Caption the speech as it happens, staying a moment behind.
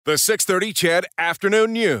The 6:30 CHED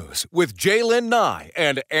Afternoon News with Jaylen Nye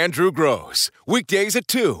and Andrew Gross. Weekdays at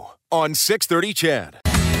 2 on 6:30 CHED.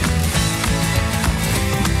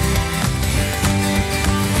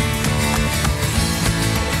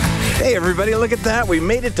 Hey, everybody, look at that. We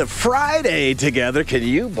made it to Friday together. Can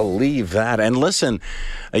you believe that? And listen,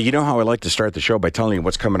 you know how I like to start the show by telling you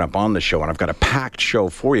what's coming up on the show, and I've got a packed show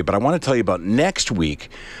for you. But I want to tell you about next week.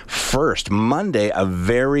 First, Monday, a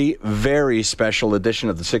very, very special edition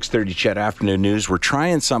of the 6:30 CHED Afternoon News. We're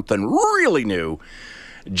trying something really new.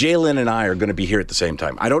 Jaylen and I are going to be here at the same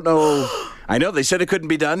time. I don't know. I know they said it couldn't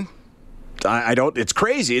be done. I don't. It's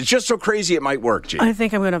crazy. It's just so crazy it might work, G. I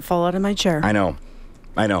think I'm going to fall out of my chair. I know.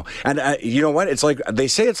 And you know what? It's like, they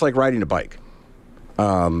say it's like riding a bike,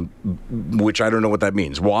 which I don't know what that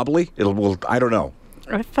means. Wobbly? I don't know.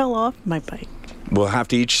 I fell off my bike. We'll have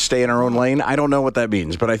to each stay in our own lane. I don't know what that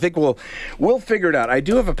means, but I think we'll figure it out. I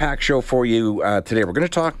do have a packed show for you today. We're going to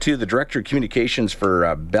talk to the Director of Communications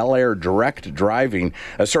for Bel Air Direct Driving.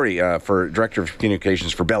 For Director of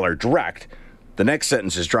Communications for Bel Air Direct. The next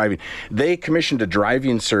sentence is driving. They commissioned a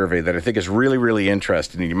driving survey that I think is really, really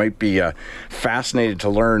interesting. You might be fascinated to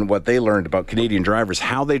learn what they learned about Canadian drivers,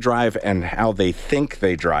 how they drive and how they think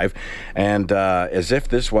they drive. And as if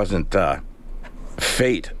this wasn't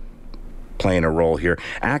fate playing a role here,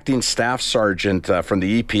 Acting Staff Sergeant from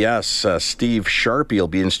the EPS, Steve Sharpie, will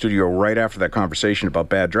be in studio right after that conversation about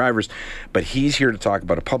bad drivers. But he's here to talk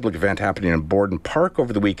about a public event happening in Borden Park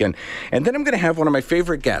over the weekend. And then I'm going to have one of my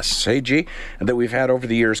favorite guests, hey G, that we've had over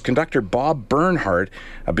the years, conductor Bob Bernhardt,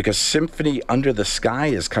 because Symphony Under the Sky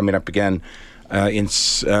is coming up again in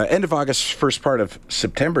end of August, first part of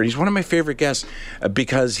September. He's one of my favorite guests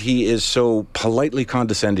because he is so politely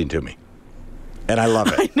condescending to me. And I love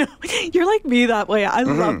it. I know. You're like me that way. I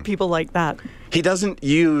love people like that. He doesn't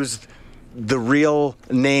use the real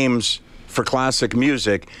names for classic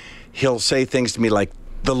music. He'll say things to me like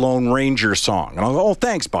the Lone Ranger song. And I'll go, oh,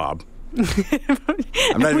 thanks, Bob. I'm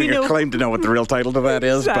not even going to claim to know what the real title to that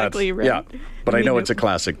is. Exactly, but, right. Yeah, but I know it's a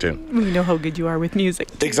classic tune. We know how good you are with music.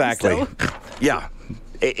 Exactly. So. Yeah.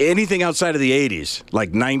 Anything outside of the 80s,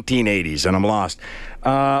 like 1980s, and I'm lost.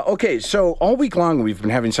 Okay, so all week long we've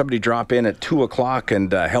been having somebody drop in at 2 o'clock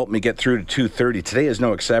and help me get through to 2:30. Today is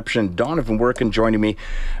no exception. Donovan Workin joining me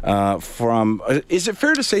from, is it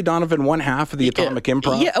fair to say, Donovan, one half of the Atomic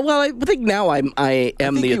Improv? Yeah, well, I think now I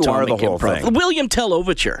am the Atomic the whole Improv. thing. William Tell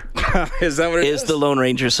Overture. Is that what it is? Is the Lone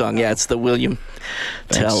Ranger song. Yeah, it's the William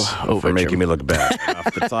Tell Overture. For making me look bad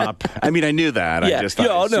off the top. I mean, I knew that. Yeah. I just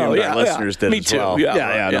thought our listeners did me as too. well.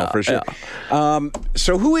 Yeah, for sure. Yeah.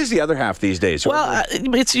 So who is the other half these days? Well,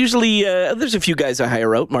 it's usually, there's a few guys I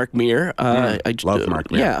hire out. Mark Meir. I love Mark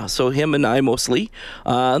Meir. Yeah, so him and I mostly.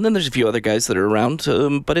 And then there's a few other guys that are around.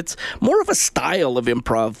 But it's more of a style of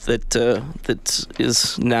improv that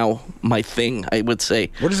is now my thing, I would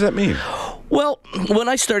say. What does that mean? Well, when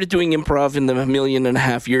I started doing improv in the 1.5 million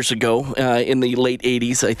years ago, in the late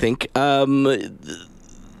 80s, I think,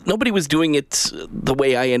 nobody was doing it the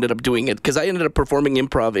way I ended up doing it, because I ended up performing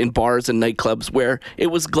improv in bars and nightclubs where it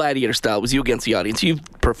was gladiator style. It was you against the audience. You've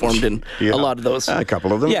performed in a lot of those. A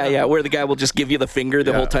couple of them. Yeah, where the guy will just give you the finger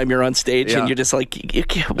the whole time you're on stage, and you're just like,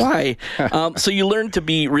 why? So you learn to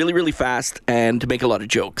be really, really fast and to make a lot of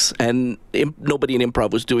jokes. And nobody in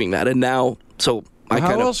improv was doing that. And now,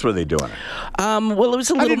 how else were they doing it? Well, it was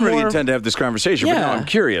a little more... I didn't really intend to have this conversation, but now I'm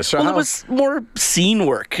curious. So it was more scene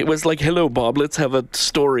work. It was like, hello, Bob, let's have a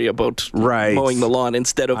story about mowing the lawn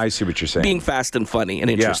instead of I see what you're saying. Being fast and funny and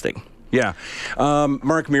interesting. Yeah.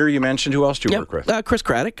 Mark Meir, you mentioned. Who else do you work with? Chris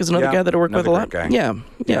Craddock is another guy that I work with a lot. Guy.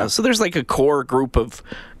 Yeah. So there's like a core group of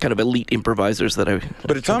kind of elite improvisers that I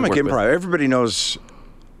But Atomic Improv, everybody knows...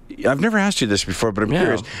 I've never asked you this before, but I'm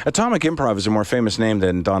curious. Atomic Improv is a more famous name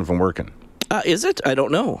than Donovan Workin. Is it? I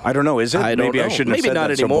don't know. I don't know. Is it? I don't Maybe know. I shouldn't Maybe have said not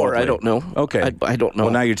that anymore. So boldly. I don't know. Okay. I don't know.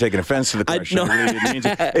 Well, now you're taking offense to the question. I really didn't mean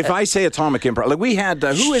to. If I say Atomic Improv, like we had,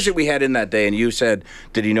 who is it we had in that day? And you said,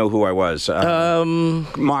 did he know who I was?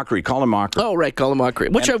 Mockery, Colin Mockery. Oh, right, Colin Mockery,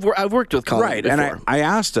 which I've worked with Colin before. And I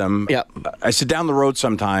asked him, I said down the road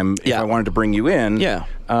sometime, if I wanted to bring you in,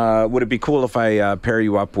 would it be cool if I pair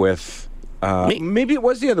you up with... maybe it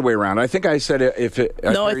was the other way around. I think I said if I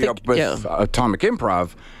pair you up with Atomic Improv...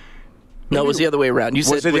 No, it was the other way around. You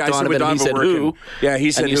said with Donovan, and he said who. Yeah,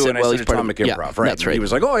 he said who, and I said Atomic Improv. Yeah, Right. that's right. He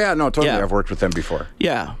was like, oh, yeah, no, totally. I've worked with them before.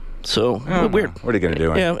 Yeah. So weird. What are you going to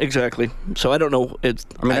do? Yeah, exactly. So I don't know.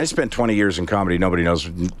 I spent 20 years in comedy. Nobody knows,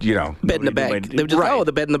 Bed in the bag. They were just,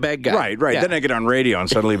 the bed in the bag guy. Right. Yeah. Then I get on radio and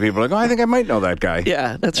suddenly people are like, I think I might know that guy.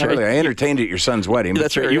 Yeah, that's Not right. really. I entertained at your son's wedding.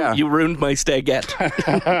 That's right. You ruined my stagette.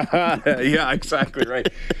 Yeah, exactly right.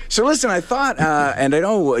 So listen, I thought, and I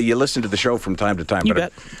know you listen to the show from time to time, You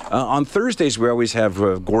but bet. On Thursdays we always have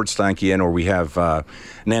Gord Stanke in, or we have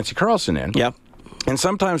Nancy Carlson in. Yeah. And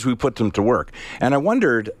sometimes we put them to work. And I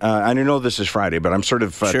wondered, and I know this is Friday, but I'm sort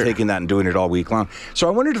of taking that and doing it all week long. So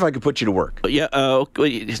I wondered if I could put you to work. Yeah,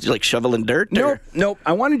 like shoveling dirt? Nope.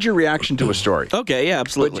 I wanted your reaction to a story. Okay, yeah,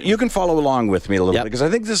 absolutely. But you can follow along with me a little Yep. bit, because I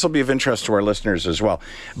think this will be of interest to our listeners as well.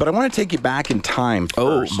 But I want to take you back in time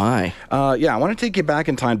first. Oh, my. I want to take you back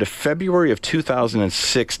in time to February of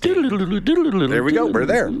 2016. There we go. We're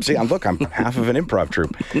there. See, I'm half of an improv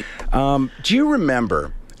troupe. Do you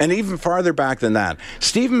remember... And even farther back than that,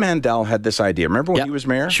 Stephen Mandel had this idea. Remember when he was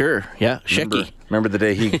mayor? Sure, yeah. Shecky. Remember the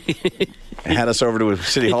day he had us over to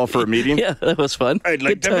City Hall for a meeting? Yeah, that was fun. I'd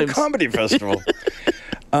like to have a comedy festival.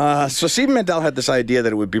 So Stephen Mandel had this idea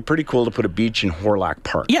that it would be pretty cool to put a beach in Horlock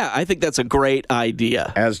Park. Yeah, I think that's a great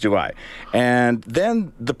idea. As do I. And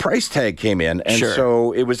then the price tag came in, and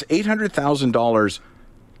so it was $800,000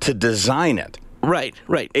 to design it. Right.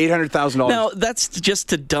 $800,000. Now, that's just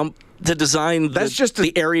to design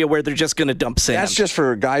the area where they're just going to dump sand. That's just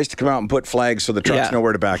for guys to come out and put flags so the trucks know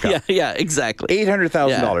where to back up. Yeah, exactly.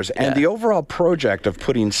 $800,000. And the overall project of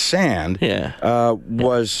putting sand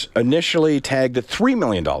was initially tagged at $3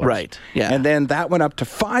 million. Right, yeah. And then that went up to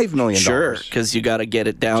 $5 million. Sure, because you got to get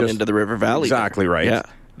it down into the river valley. Exactly right. Yeah.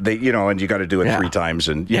 And you got to do it 3 times.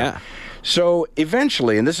 And So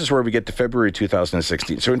eventually, and this is where we get to February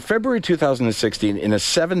 2016. So in February 2016, in a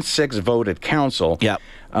 7-6 vote at council,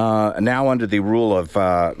 now under the rule of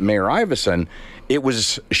Mayor Iveson, it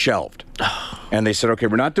was shelved. And they said, okay,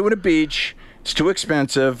 we're not doing a beach. It's too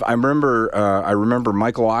expensive. I remember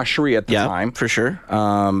Michael Oshery at the time, for sure,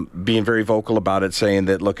 being very vocal about it, saying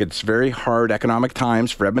that look, it's very hard economic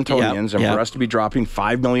times for Edmontonians, and for us to be dropping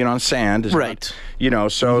 $5 million on sand is right.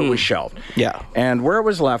 Not, so it was shelved. Yeah, and where it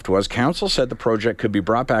was left was council said the project could be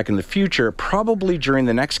brought back in the future, probably during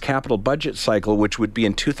the next capital budget cycle, which would be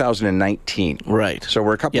in 2019. Right. So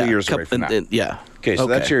we're a couple of years away from that. Okay, so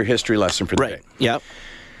that's your history lesson for the day. Yep.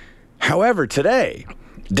 However, today,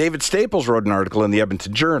 David Staples wrote an article in the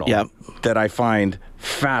Edmonton Journal that I find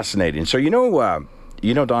fascinating. So,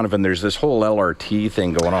 Donovan, there's this whole LRT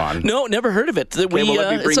thing going on. No, never heard of it.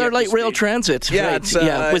 It's our light rail transit. Yeah,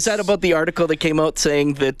 right. Was that about the article that came out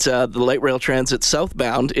saying that the light rail transit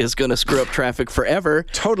southbound is going to screw up traffic forever?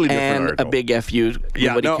 Totally different and article. A big FU.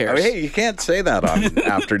 Nobody cares. Hey, you can't say that on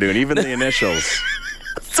afternoon, even the initials.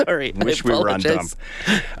 Sorry, wish we were on dump.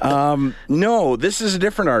 No, this is a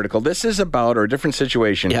different article. This is about, or a different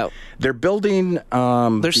situation. Yeah. They're building...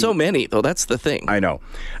 There's so many, though. That's the thing. I know.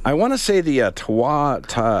 I want to say the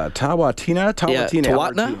Tawatina?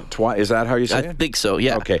 Is that how you say it? I think so,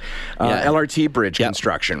 yeah. Okay. LRT bridge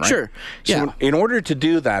construction, right? Sure. So in order to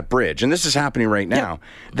do that bridge, and this is happening right now,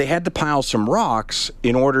 they had to pile some rocks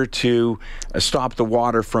in order to stop the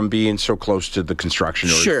water from being so close to the construction.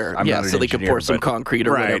 Sure, so they could pour some concrete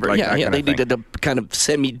or whatever. They needed to kind of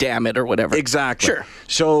semi-dam it or whatever. Exactly. Sure.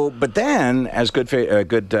 So, but then, as good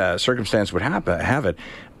circumstance would have it,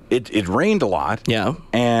 it rained a lot. Yeah.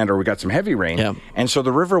 Or we got some heavy rain. Yeah. And so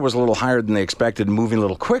the river was a little higher than they expected, moving a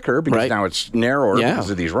little quicker because now it's narrower because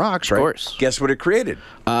of these rocks, right? Of course. Guess what it created?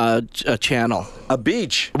 A channel. A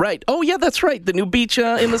beach. Right. Oh, yeah, that's right. The new beach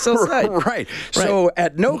in the south side. Right. So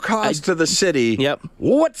at no cost to the city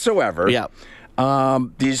whatsoever.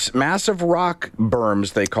 These massive rock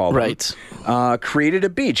berms, they call them, created a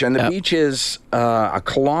beach. And the beach is a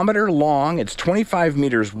kilometer long. It's 25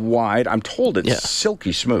 meters wide. I'm told it's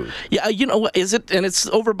silky smooth. Yeah, is it? And it's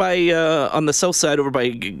over by, on the south side, over by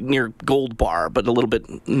near Gold Bar, but a little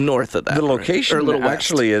bit north of that. The location or a little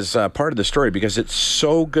actually is part of the story because it's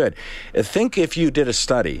so good. Think if you did a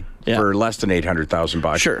study for less than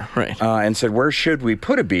 $800,000. Sure, right. And said, where should we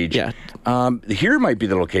put a beach? Yeah. Here might be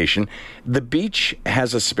the location. The beach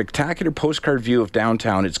has a spectacular postcard view of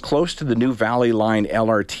downtown. It's close to the new Valley Line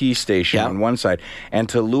LRT station on one side and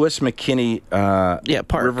to Lewis McKinney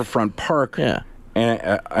Park. Riverfront Park. Yeah.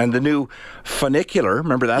 And the new funicular.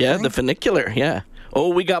 Remember that thing? Yeah, the funicular, Oh,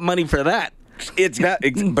 we got money for that.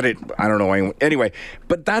 I don't know anyway.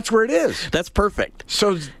 But that's where it is. That's perfect.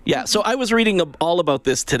 So so I was reading all about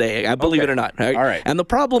this today. I believe it or not. Right? All right. And the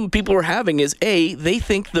problem people are having is they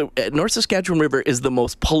think the North Saskatchewan River is the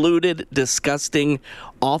most polluted, disgusting,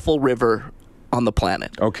 awful river on the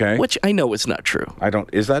planet. Okay. Which I know is not true. I don't.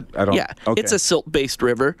 Yeah, Okay. it's a silt-based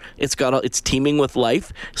river. It's teeming with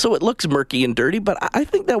life, so it looks murky and dirty. But I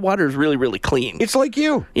think that water is really, really clean. It's like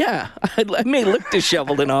you. Yeah, I may look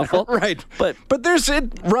disheveled and awful, Right. But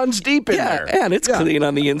it runs deep in there. and it's clean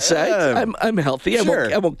on the inside. I'm healthy.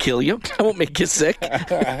 Sure. I won't kill you. I won't make you sick.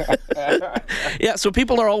 Yeah, so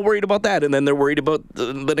people are all worried about that, and then they're worried about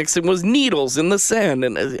the next thing was needles in the sand,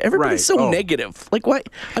 and everybody's so negative. Like, why?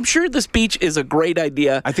 I'm sure this beach is a great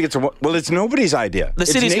idea. I think it's nobody's idea. The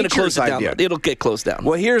city's going to close it down. It'll get closed down.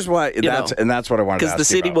 Well, here's why. That's what I wanted to ask because the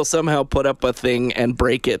city about. will somehow put up a thing and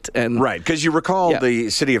break it. And Right, because you recall the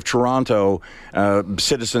city of Toronto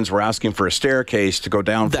citizens were asking for a staircase to go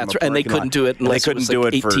down. That's from right, and they couldn't do it unless it was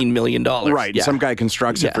like $18 million. Right, Yeah. some guy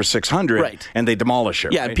constructs it for $600, Right. and they demolish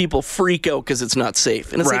it. Yeah, right? and people freak out because it's not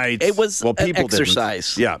safe. And it's Right. like, it was Well, an people didn't.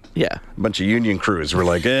 exercise. Yeah. Yeah. A bunch of union crews were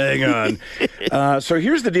like, hang on. So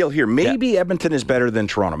here's the deal here. Maybe Edmonton is better than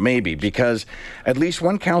Toronto. Maybe, because at least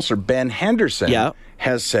one councillor, Ben Henderson,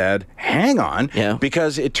 has said, hang on,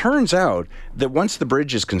 because it turns out that once the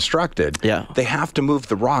bridge is constructed, they have to move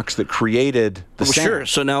the rocks that created the sand. Sure.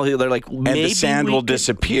 So now they're like, and maybe the sand will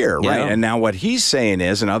disappear, right? And now what he's saying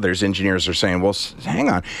is, and others, engineers are saying, well, hang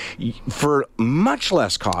on, for much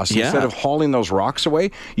less cost, instead of hauling those rocks away,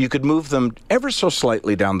 you could move them ever so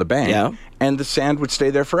slightly down the bank, and the sand would stay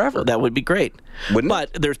there forever. That would be great. Wouldn't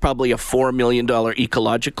it? But there's probably a $4 million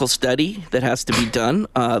ecological study that has to be done.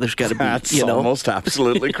 There's got to be, That's almost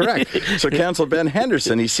absolutely correct. So Councillor Ben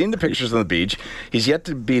Henderson, he's seen the pictures on the beach. He's yet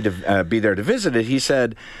to be there to visit it. He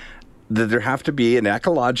said that there have to be an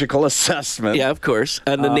ecological assessment. Yeah, of course.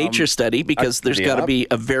 And the nature study, because there's got to be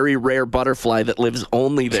a very rare butterfly that lives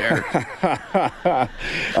only there.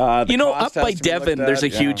 Up by Devon, there's a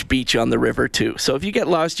huge beach on the river, too. So if you get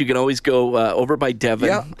lost, you can always go over by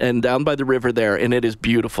Devon and down by the river there, and it is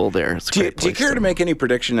beautiful there. It's a great Do you care to make any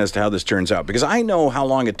prediction as to how this turns out? Because I know how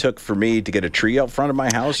long it took for me to get a tree out front of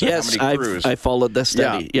my house. Yes, how many crews. I followed the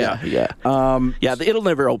study. It'll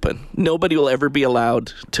never open. Nobody will ever be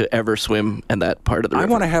allowed to ever swim in that part of the river. I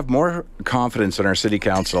want to have more confidence in our city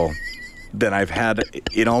council than I've had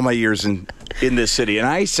in all my years in this city. And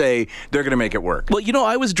I say they're going to make it work. Well,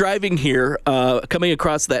 I was driving here, coming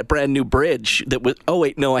across that brand new bridge that was, oh,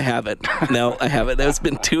 wait, no, I haven't. No, I haven't. That's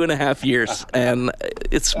been 2.5 years, and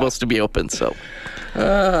it's supposed to be open, so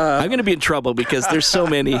I'm going to be in trouble because there's so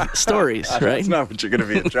many stories, right? That's not what you're going to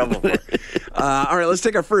be in trouble for. All right, let's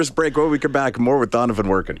take our first break. When we come back, more with Donovan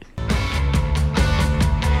Workin.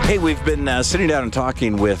 Hey, we've been sitting down and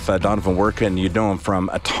talking with Donovan Workin. You know him from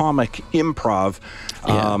Atomic Improv.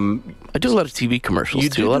 I do a lot of TV commercials,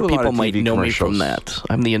 too. A lot of people might know me from that.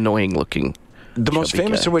 I'm the annoying-looking The most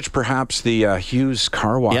famous of which, perhaps, the Hughes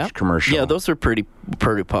car wash commercial. Yeah, those are pretty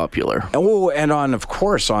popular. Oh, and of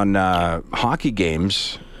course, on hockey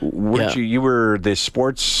games. You were the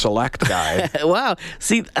sports select guy. Wow.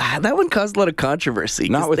 See, that one caused a lot of controversy.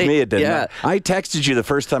 Not with me, it didn't. I texted you the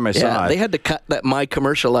first time I saw it. They had to cut my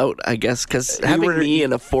commercial out, I guess, because having me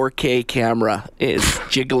in a 4K camera is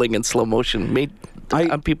jiggling in slow motion made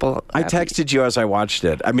people happy. I texted you as I watched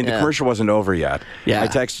it. I mean, the commercial wasn't over yet. I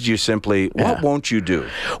texted you simply, what won't you do?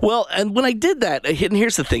 Well, and when I did that, and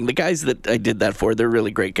here's the thing, the guys that I did that for, they're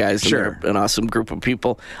really great guys. Sure. And they're an awesome group of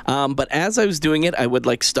people. But as I was doing it, I would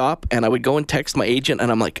stop and I would go and text my agent and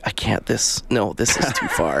I'm like, I can't, this is too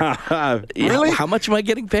far. Really? How much am I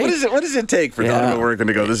getting paid? What does it take for Donovan Workin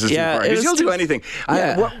to go, this is too far? Because he'll do anything.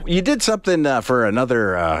 You did something for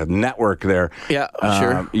another network there. Yeah,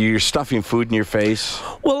 sure. You're stuffing food in your face.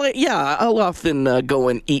 Well, I'll often go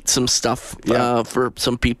and eat some stuff for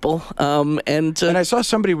some people. And I saw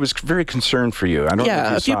somebody was very concerned for you. I don't know if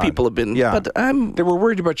you a few saw people have been. But they were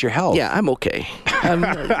worried about your health. Yeah, I'm okay.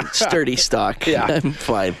 I'm sturdy stock. Yeah. I'm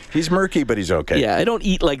fine. He's murky, but he's okay. Yeah, I don't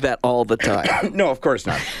eat like that all the time. No, of course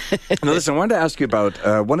not. Now, listen, I wanted to ask you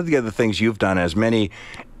about one of the other things you've done, as many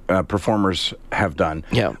performers have done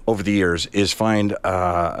over the years, is find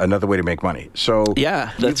another way to make money. So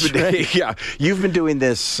that's right. Yeah, you've been doing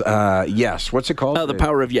this. Yes, what's it called? The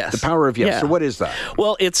Power of Yes. The Power of Yes. Yeah. So what is that?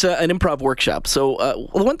 Well, it's an improv workshop. So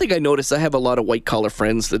one thing I noticed, I have a lot of white collar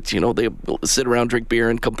friends that they sit around, drink beer,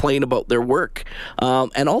 and complain about their work,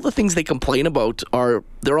 and all the things they complain about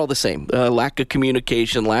they're all the same: lack of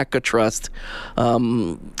communication, lack of trust,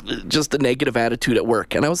 just a negative attitude at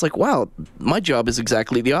work. And I was like, wow, my job is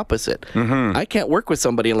exactly the opposite. Mm-hmm. I can't work with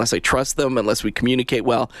somebody unless I trust them, unless we communicate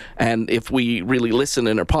well, and if we really listen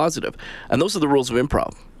and are positive. And those are the rules of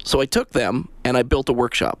improv. So I took them and I built a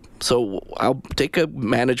workshop. So I'll take a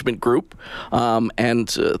management group and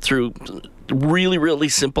through really, really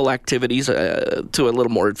simple activities to a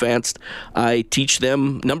little more advanced. I teach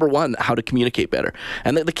them, number one, how to communicate better.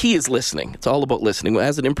 And the key is listening. It's all about listening.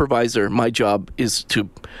 As an improviser, my job is to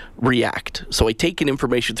react. So I take in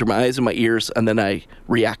information through my eyes and my ears, and then I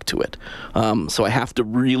react to it. So I have to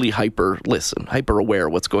really hyper listen, hyper aware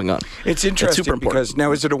of what's going on. It's interesting super important. because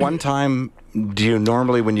now, is it a one-time? Do you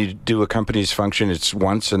normally, when you do a company's function, it's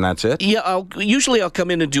once and that's it? Yeah, usually I'll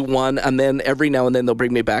come in and do one, and then every now and then they'll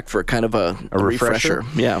bring me back for kind of a refresher.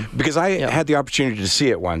 Yeah, because I had the opportunity to see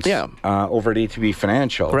it once. Yeah. Over at ATB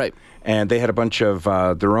Financial. Right. And they had a bunch of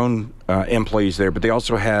their own employees there, but they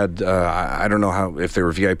also had I don't know if they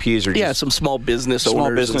were VIPs or just some small business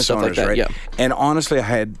owners and stuff like that. Right? Yeah. And honestly,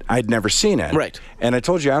 I'd never seen it. Right. And I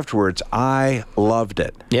told you afterwards, I loved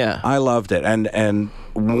it. Yeah. I loved it. And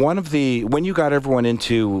when you got everyone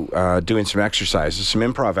into doing some exercises, some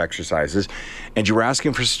improv exercises, and you were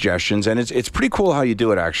asking for suggestions, and it's pretty cool how you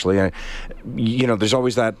do it, actually. There's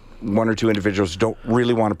always that one or two individuals who don't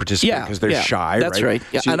really want to participate because they're shy. That's right.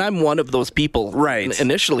 Yeah. So and I'm one of those people. Right.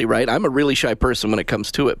 Initially, right. I'm a really shy person when it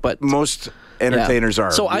comes to it, but most entertainers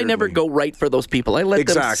are. So I never go right for those people. I let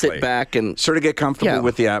them sit back and sort of get comfortable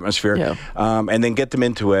with the atmosphere, and then get them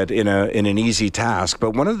into it in an easy task.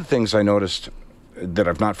 But one of the things I noticed that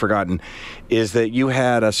I've not forgotten is that you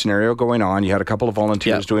had a scenario going on. You had a couple of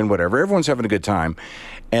volunteers doing whatever. Everyone's having a good time,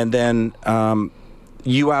 and then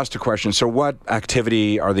you asked a question. So, what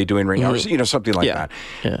activity are they doing right now? Or, something like that.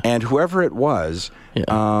 Yeah. And whoever it was.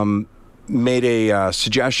 Made a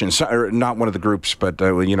suggestion, or not one of the groups, but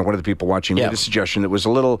one of the people watching made a suggestion that was a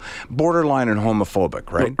little borderline and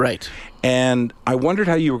homophobic, right? Right. And I wondered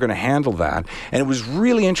how you were going to handle that, and it was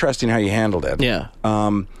really interesting how you handled it. Yeah.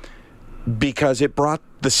 Because it brought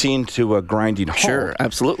the scene to a grinding halt. Sure,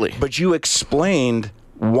 absolutely. But you explained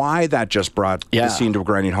why that just brought the scene to a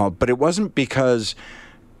grinding halt, but it wasn't because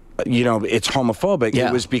it's homophobic. Yeah.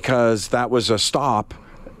 It was because that was a stop.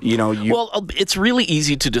 Well, it's really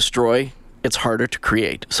easy to destroy. It's harder to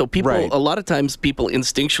create. So people, a lot of times, people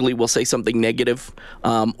instinctually will say something negative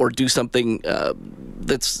or do something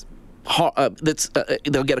that's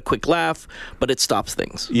they'll get a quick laugh, but it stops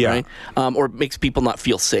things. Right? Or it makes people not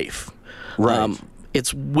feel safe. Right.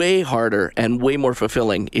 It's way harder and way more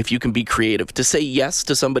fulfilling if you can be creative. To say yes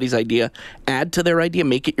to somebody's idea, add to their idea,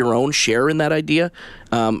 make it your own, share in that idea,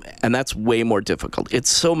 and that's way more difficult. It's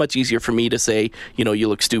so much easier for me to say, you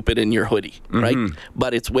look stupid in your hoodie, right?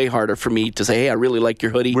 But it's way harder for me to say, hey, I really like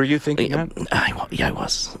your hoodie. Were you thinking that? I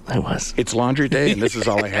was. It's laundry day, and this is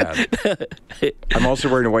all I had. I'm also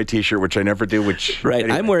wearing a white T-shirt, which I never do, Right, anyway.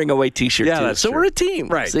 I'm wearing a white T-shirt, too. That's so true. We're a team,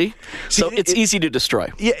 right? See so it's easy to destroy.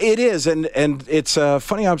 Yeah, it is, and it's a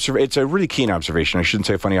funny observation. It's a really keen observation. I shouldn't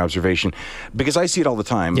say funny observation, because I see it all the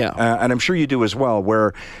time. Yeah. And I'm sure you do as well,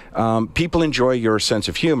 where people enjoy your sense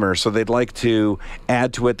of humor, so they'd like to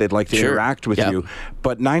add to it. They'd like to interact with you.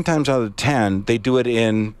 But 9 times out of 10, they do it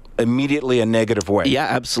in immediately a negative way. Yeah,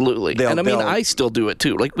 absolutely. I still do it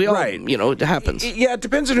too. Like we all, it happens. Yeah, it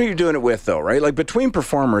depends on who you're doing it with, though, right? Like between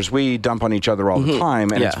performers, we dump on each other all the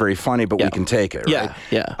time, and it's very funny, but we can take it, right?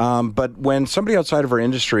 Yeah. But when somebody outside of our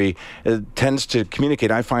industry tends to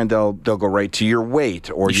communicate, I find they'll go right to your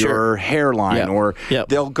weight or your hairline, or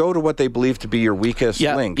they'll go to what they believe to be your weakest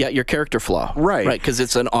link. Yeah, your character flaw. Right. Right, because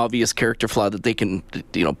it's an obvious character flaw that they can,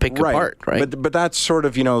 pick apart, right? But that's sort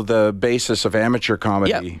of, the basis of amateur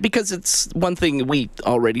comedy. Yeah, because it's one thing we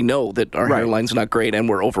already know, that our hairline's not great and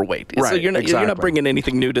we're overweight. Right, so you're not bringing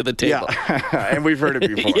anything new to the table. Yeah, and we've heard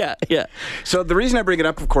it before. Yeah. So the reason I bring it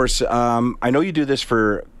up, of course, I know you do this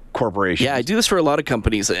for corporations. Yeah, I do this for a lot of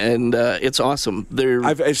companies, and it's awesome.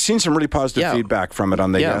 I've seen some really positive feedback from it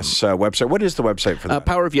on the Yes website. What is the website for that?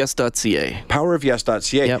 Powerofyes.ca.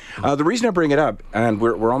 Powerofyes.ca. Yep. The reason I bring it up, and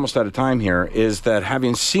we're almost out of time here, is that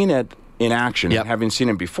having seen it in action, and having seen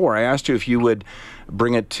it before, I asked you if you would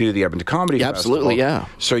bring it to the Edmonton Comedy Festival. Absolutely, yeah.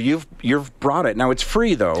 So you've brought it. Now, it's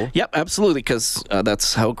free, though. Yep, absolutely, because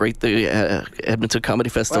that's how great the Edmonton Comedy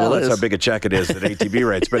Festival is. That's how big a check it is that ATB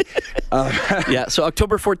writes. But yeah, so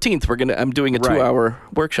October 14th, I'm doing a 2-hour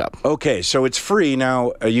workshop. Okay, so it's free.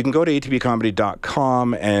 Now, you can go to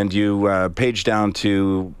atbcomedy.com and you page down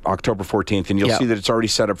to October 14th, and you'll see that it's already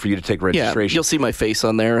set up for you to take registration. Yeah, you'll see my face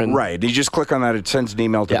on there. Right. You just click on that. It sends an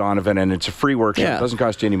email to Donovan, and it's a free workshop. It doesn't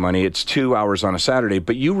cost you any money. It's 2 hours on a Saturday. Saturday,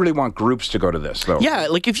 but you really want groups to go to this, though. Yeah,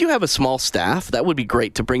 like if you have a small staff, that would be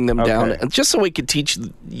great to bring them down, and just so we could teach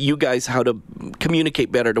you guys how to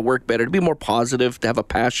communicate better, to work better, to be more positive, to have a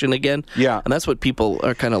passion again. Yeah. And that's what people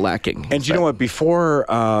are kind of lacking. And you know what? Before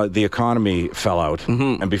the economy fell out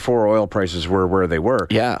and before oil prices were where they were,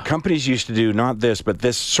 companies used to do not this, but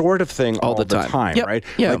this sort of thing all the time, yep. right?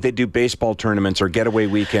 Yeah. Like they do baseball tournaments or getaway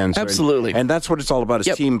weekends. Absolutely. And that's what it's all about,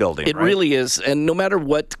 is team building, It really is. And no matter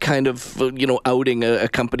what kind of outing a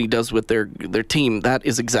company does with their team, that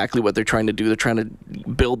is exactly what they're trying to do. They're trying to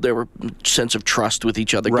build their sense of trust with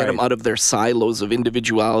each other, get them out of their silos of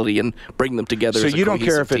individuality and bring them together. So as a you don't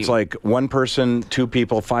care if team. it's like one person, 2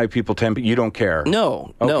 people, 5 people, 10 people. You don't care.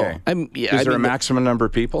 No. Okay. No. Is there a maximum number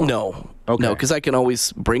of people? No. Okay. No, because I can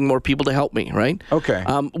always bring more people to help me, right? Okay.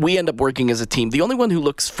 We end up working as a team. The only one who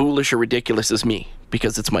looks foolish or ridiculous is me,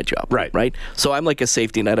 because it's my job. Right? So I'm like a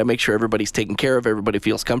safety net. I make sure everybody's taken care of, everybody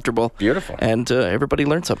feels comfortable. Beautiful. And everybody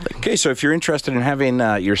learns something. Okay, so if you're interested in having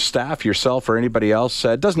your staff, yourself, or anybody else,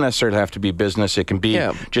 it doesn't necessarily have to be business. It can be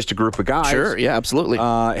just a group of guys. Sure, yeah, absolutely.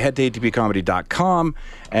 Head to atpcomedy.com.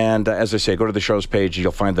 And as I say, go to the show's page.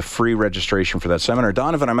 You'll find the free registration for that seminar.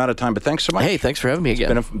 Donovan, I'm out of time, but thanks so much. Hey, thanks for having me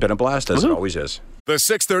again. It's been a blast, as it always is. The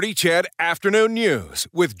 6:30 CHED Afternoon News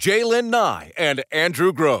with Jaylen Nye and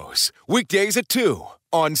Andrew Gross. Weekdays at 2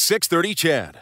 on 6:30 CHED.